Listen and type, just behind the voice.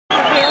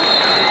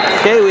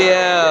Okay, we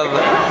have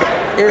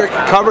Eric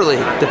Cubberly,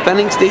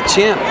 defending state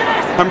champ,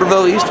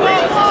 Pemberville, Eastwood.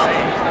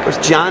 There's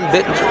John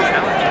Bittinger,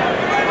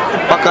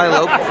 Buckeye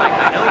local.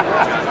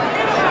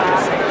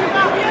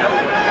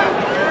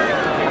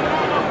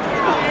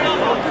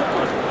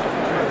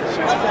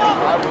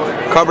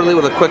 Cubberly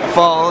with a quick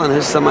fall in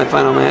his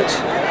semifinal match.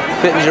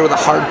 Bittinger with a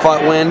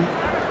hard-fought win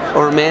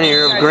over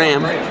Mannier of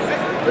Graham.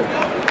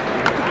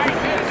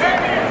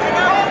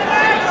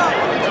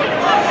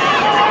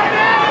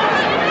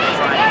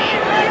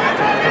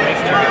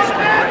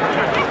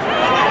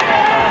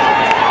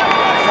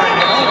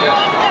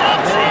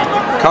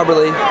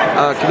 Cubberly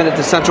committed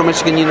to Central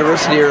Michigan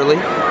University early.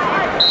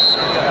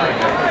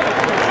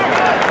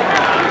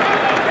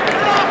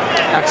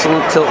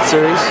 Excellent tilt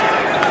series.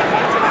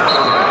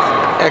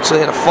 Actually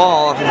had a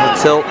fall off of the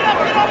tilt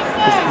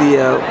with the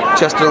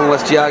Chesterland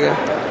West Geauga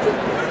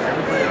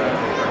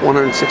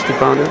 160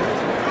 pounder.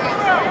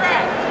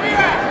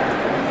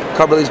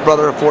 Cubberly's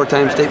brother, a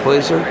 4-time state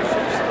placer.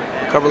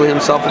 Cubberly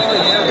himself, a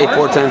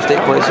 4-time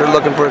state placer,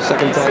 looking for a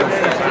second title.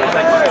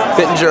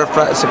 Bittinger,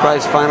 a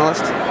surprise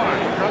finalist.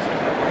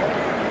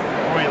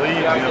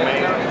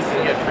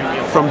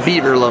 From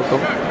Beaver local.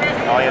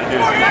 All you had to do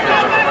is put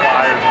the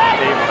flyers on the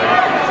table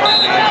there.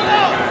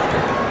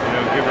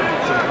 Give her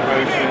some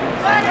promotion.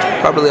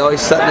 Cubberly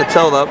always setting the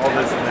tilt up.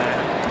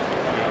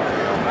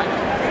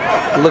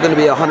 Looking to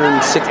be a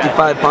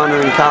 165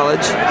 pounder in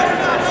college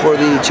for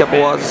the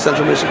Chippewas of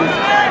Central Michigan.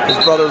 His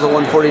brother was a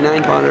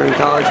 149 pounder in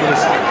college with the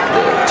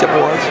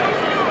Chippewas.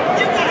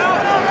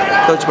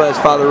 Coached by his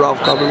father, Ralph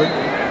Cubberly.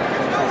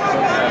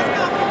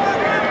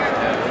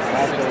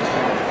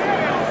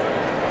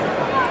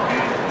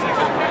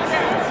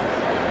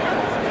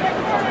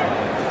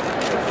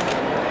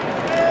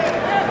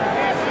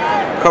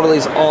 Cubberly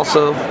is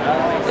also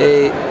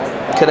a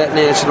Cadet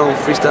National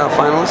Freestyle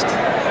finalist.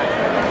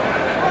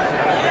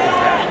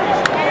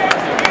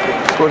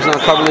 Scores now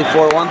Cubberly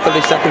 4-1,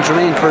 30 seconds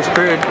remain, first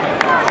period.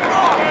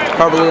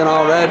 Cubberly in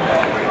all red,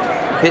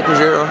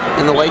 Bittinger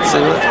in the white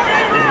singlet,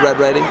 with red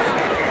writing.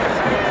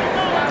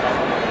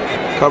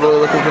 Cubberly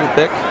looking for the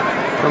pick,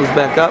 comes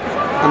back up,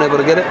 unable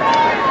to get it.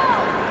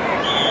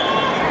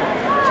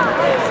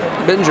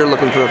 Bittinger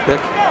looking for a pick.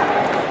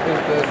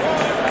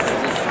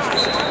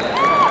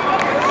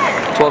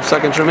 12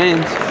 seconds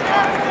remains.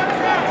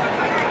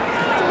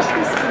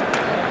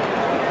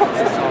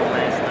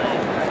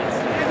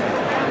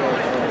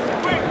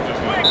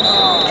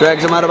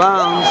 Drags him out of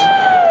bounds.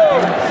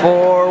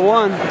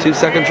 4-1. 2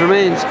 seconds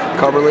remains.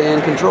 Cubberly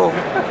in control.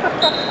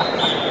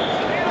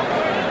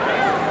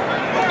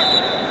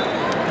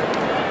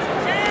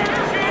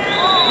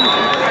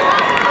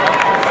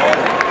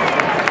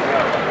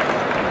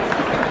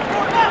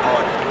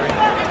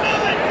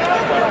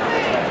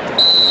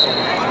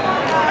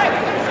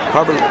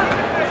 Cubberly,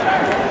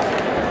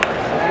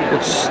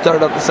 which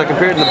started up the second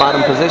period in the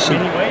bottom position.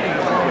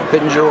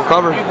 Bittinger will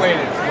cover.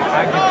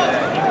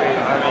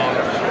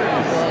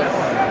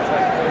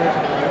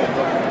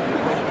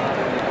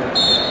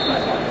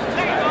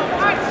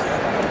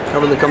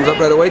 Cubberly comes up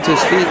right away to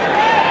his feet.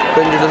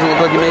 Bittinger doesn't look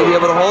like he may be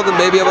able to hold him.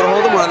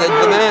 We're on the edge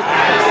of the mat.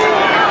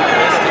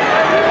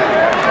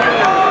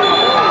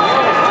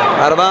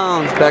 Out of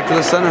bounds, back to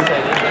the center.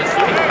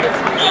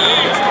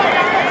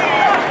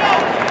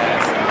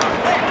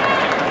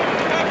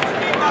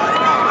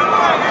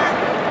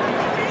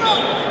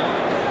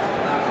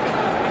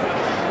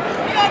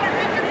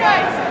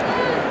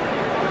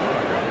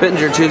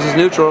 Bittinger chooses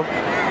neutral.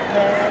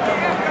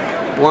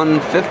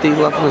 150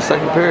 left in the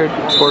second period.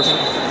 Scores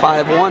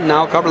 5-1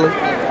 now, Cubberly.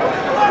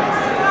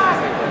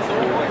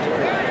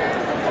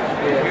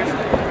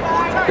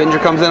 Bittinger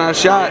comes in on a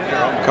shot.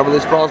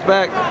 Cubberly sprawls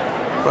back.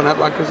 Front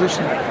headlock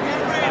position.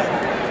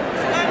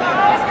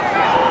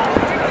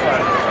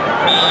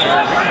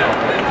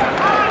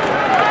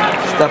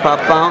 Step up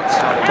bounce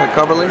by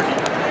Cubberly.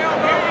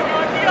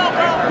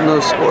 No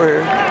score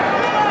here.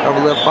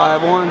 Cubberly up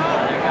 5-1.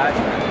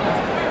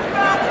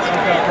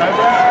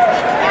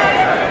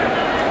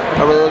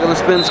 Cubberly looking to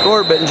spin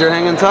score. Bittinger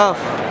hanging tough.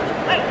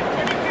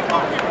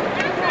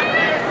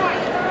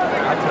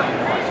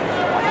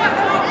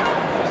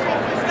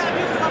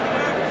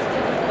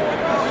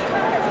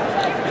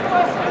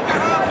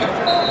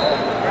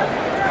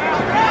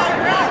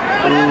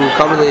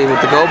 Cubberly with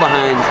the go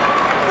behind.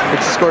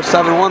 It's a score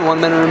 7-1. 1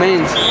 minute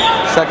remains.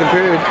 Second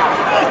period.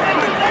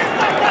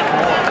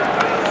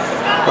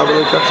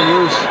 Cubberly cuts him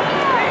loose.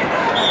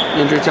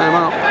 Injury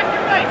timeout.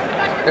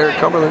 Eric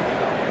Cubberly.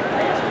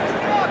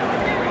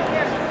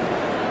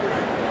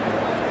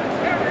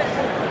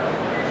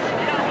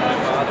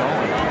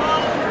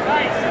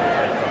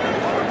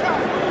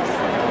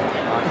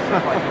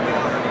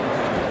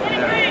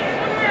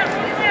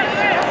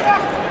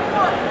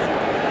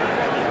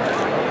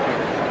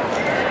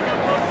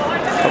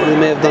 Cubberly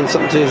may have done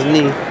something to his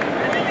knee.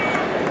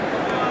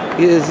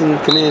 He is in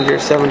command here,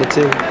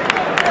 7-2.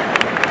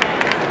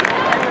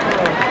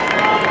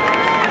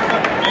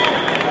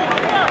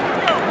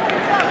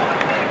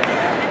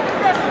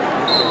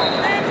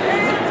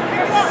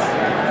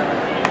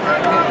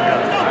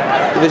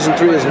 Division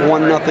 3 is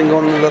 1-0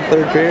 going into the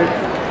third period.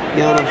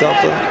 Yana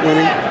Delta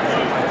winning.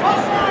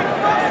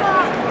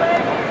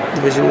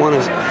 Division 1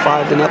 is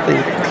 5-0.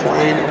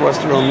 Klein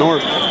Westerville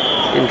North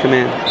in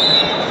command.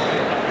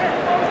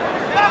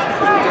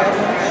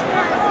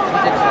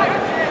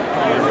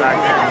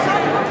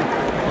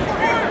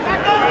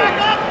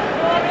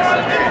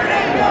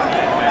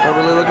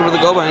 Cubberly looking for the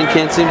go behind,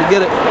 can't seem to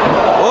get it.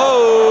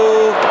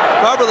 Whoa!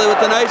 Cubberly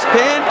with a nice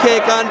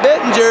pancake on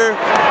Bittinger.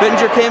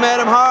 Bittinger came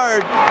at him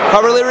hard.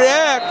 Cubberly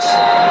reacts.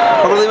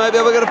 Cubberly might be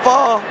able to get a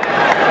fall.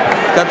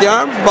 Got the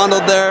arms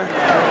bundled there.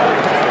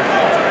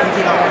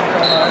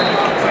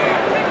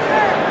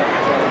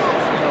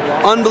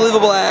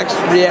 Unbelievable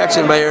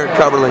reaction by Eric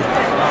Cubberly.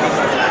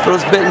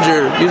 Throws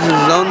Bittinger, uses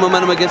his own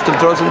momentum against him,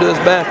 throws him to his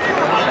back.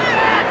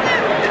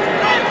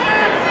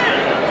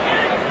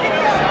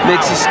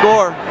 Makes the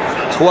score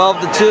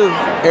 12-2.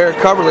 Eric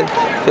Cubberly.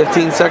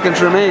 15 seconds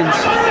remains.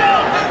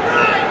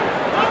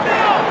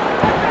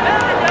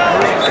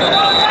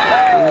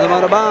 Brings him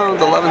out of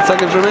bounds. 11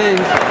 seconds remain.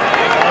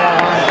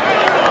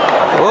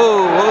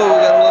 Whoa, whoa! We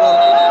got a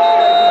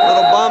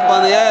little bump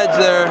on the edge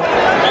there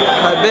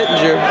by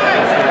Bittinger.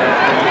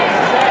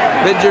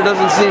 Bittinger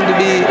doesn't seem to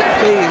be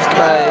fazed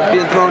by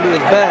being thrown to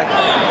his back.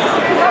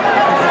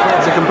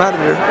 He's a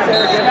competitor.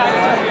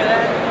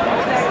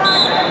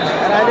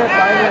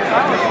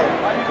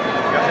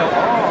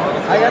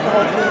 I got the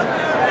whole team.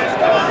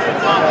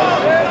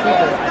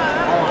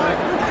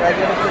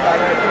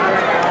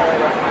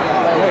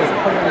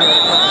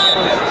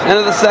 End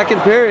of the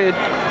second period.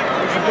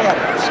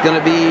 It's going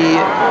to be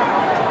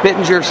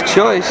Bittinger's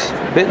choice.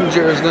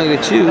 Bittinger is going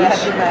to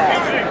choose.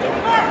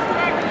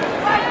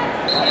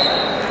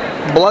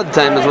 Blood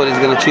time is what he's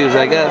going to choose,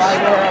 I guess.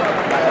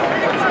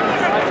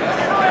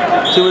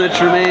 2 minutes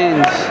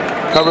remains.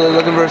 Cubberly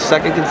looking for a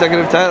second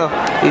consecutive title.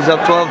 He's up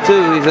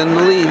 12-2. He's in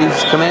the lead.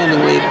 He's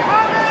commanding lead.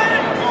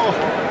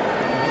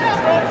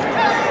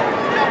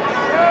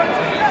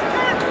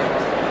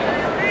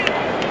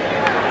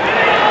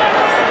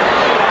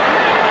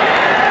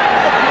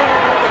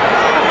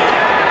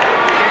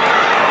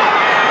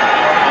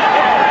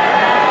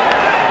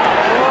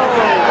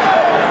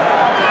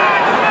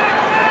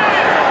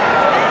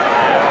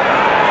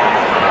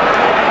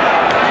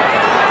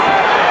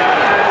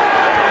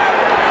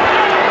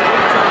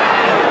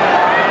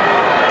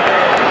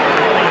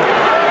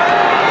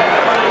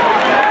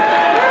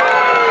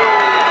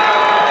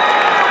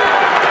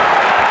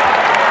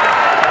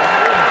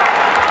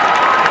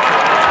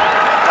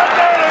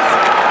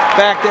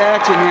 Back to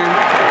action here.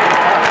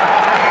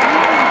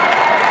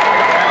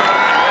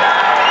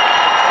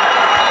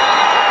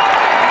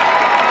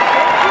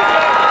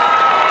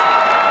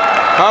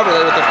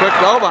 Cubberly with a quick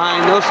go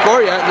behind. No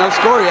score yet. No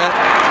score yet.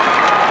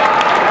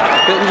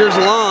 Bittinger's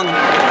long.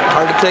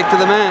 Hard to take to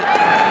the mat.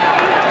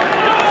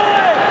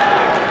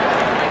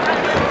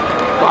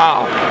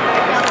 Wow.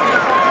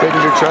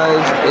 Bittinger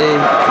tries a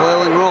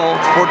flailing roll.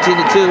 It's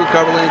 14-2.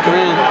 Cubberly in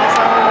command.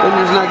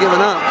 Bittinger's not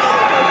giving up.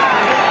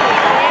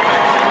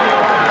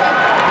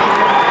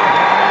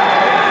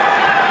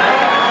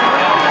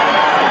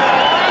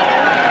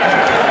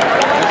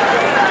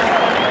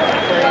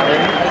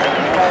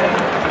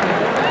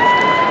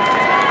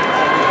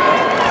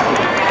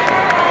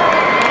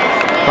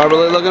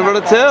 Cubberly looking for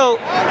the tilt.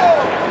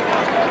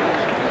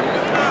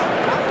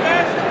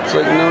 It's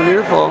like no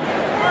near fall.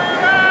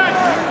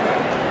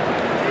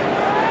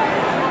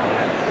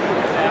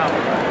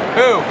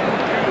 Who?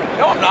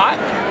 No, I'm not.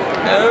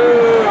 No.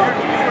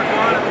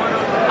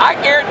 I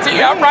guarantee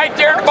you, I'm right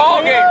there in the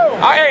ball game. Oh,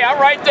 hey, I'm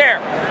right there.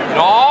 It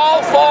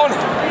all falling.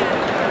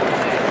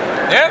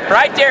 Yep,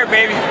 right there,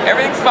 baby.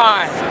 Everything's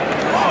fine.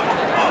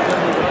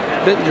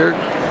 Bittinger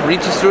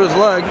reaches through his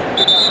leg.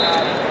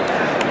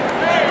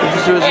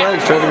 Reaches through his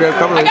legs, trying to grab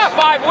Cubberly. I got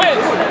 5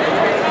 wins.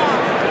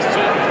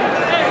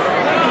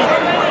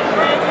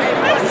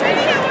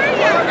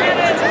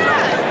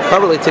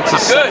 Cubberly takes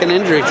his second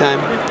injury time.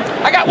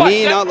 I got what?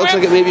 Knee, now it looks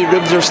like it maybe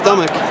ribs her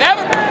stomach.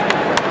 7.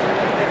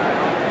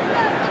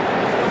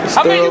 He's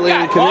thoroughly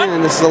in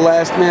command. This is the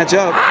last match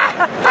up.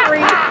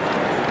 3.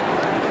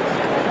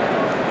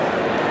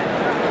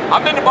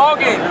 I'm in the ball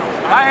game.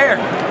 Right here.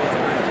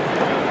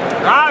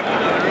 Rob.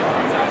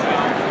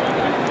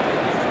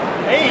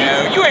 8.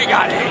 No, you ain't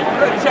got 8.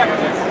 Check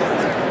this.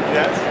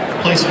 Yes.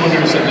 Place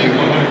winners in the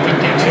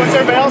 152 What's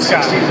everybody else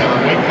got?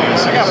 60-pound weight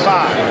class. I got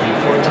 5.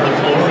 Report to the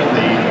floor in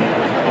the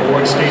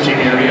award staging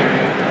area.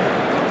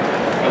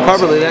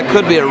 Cubberly, that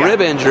could be a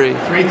rib injury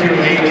 3 through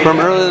 8 from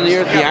earlier in the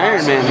year at the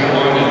Ironman.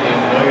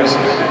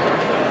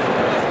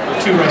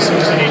 2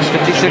 wrestlers in each.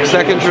 56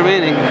 seconds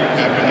remaining.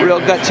 Real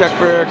gut check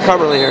for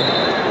Cubberly here.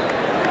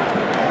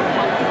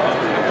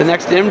 The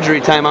next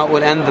injury timeout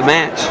would end the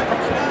match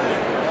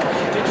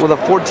with a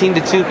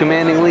 14-2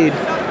 commanding lead.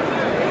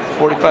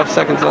 45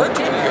 seconds left.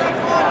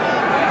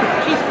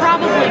 She's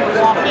probably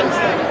walking.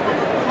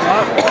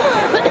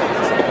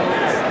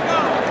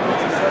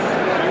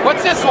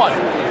 What's this one?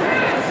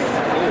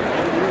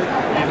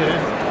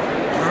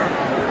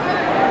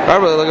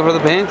 Cubberly looking for the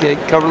pancake.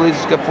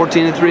 Cubberly's got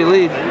 14-3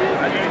 lead.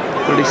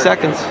 30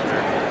 seconds.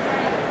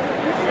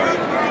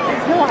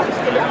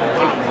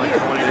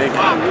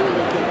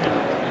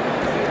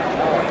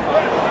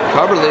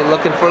 Cubberly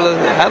looking for the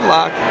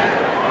headlock.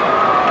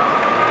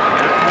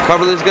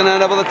 Cubberly's going to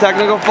end up with a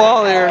technical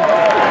fall here.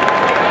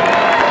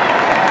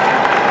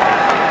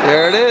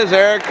 There it is,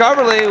 Eric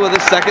Cubberly with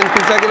his second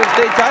consecutive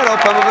state title,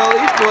 Pemberville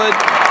Eastwood,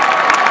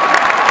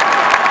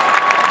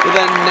 with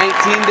a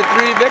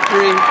 19-3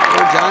 victory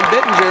for John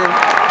Bittinger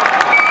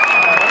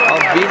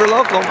of Beaver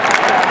local.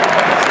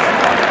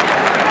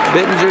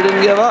 Bittinger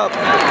didn't give up.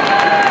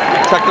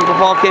 Technical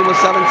fall came with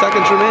 7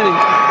 seconds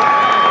remaining.